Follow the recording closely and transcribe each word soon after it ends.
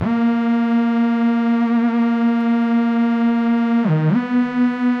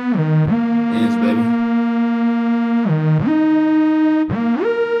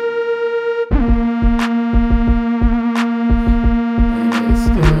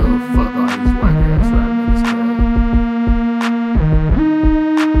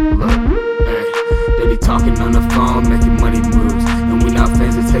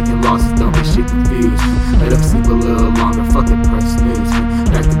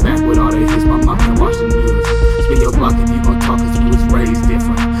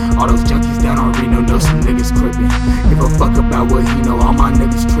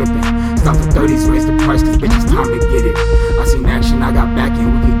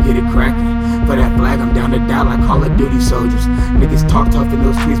out like Call of Duty soldiers. Niggas talk tough in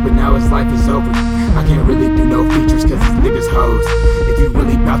those tweets, but now his life is over. I can't really do no features cause these niggas hoes. If you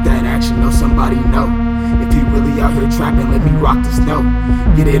really bout that action, know somebody know. If you really out here trapping, let me rock the snow.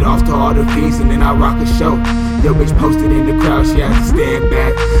 Get it off to all the fiends and then I rock a show. Yo bitch posted in the crowd, she has to stand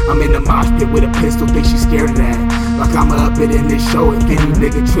back. I'm in the mosh pit with a pistol, think she scared of that. Like I'ma up it in this show if any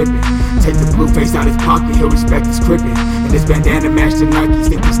nigga trippin'. Take the blue face out his pocket, he'll respect his crippin'. And this bandana match the Nikes,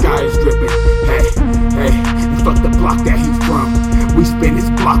 think the sky is drippin'. Hey, and fuck the block that he from. We spin his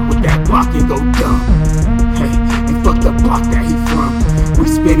block with that block and go dumb. Hey, and fuck the block that he from. We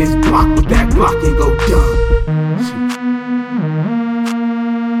spin his block with that block and go dumb.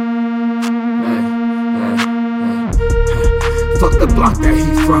 Fuck the block that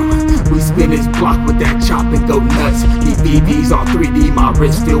he from. We spin his block with that chop and go nuts. Need BBs all 3D, my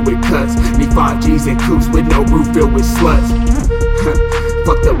wrist filled with cuts. Need 5Gs and coops with no roof filled with sluts.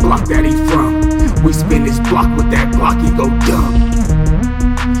 Fuck the block that he from. We spin his block with that block and go dumb.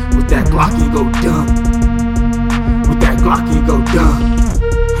 With that block and go dumb. With that block and go dumb.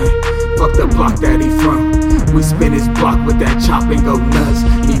 Fuck the block that he from. We spin his block with that chop and go nuts.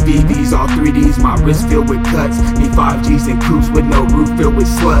 Need BBs, all 3Ds, my wrist filled with cuts. Need 5Gs and coops with no roof filled with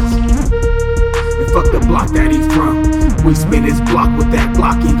sluts. And fuck the block that he from. We spin his block with that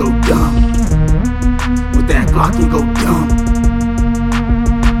block and go dumb. With that block and go dumb.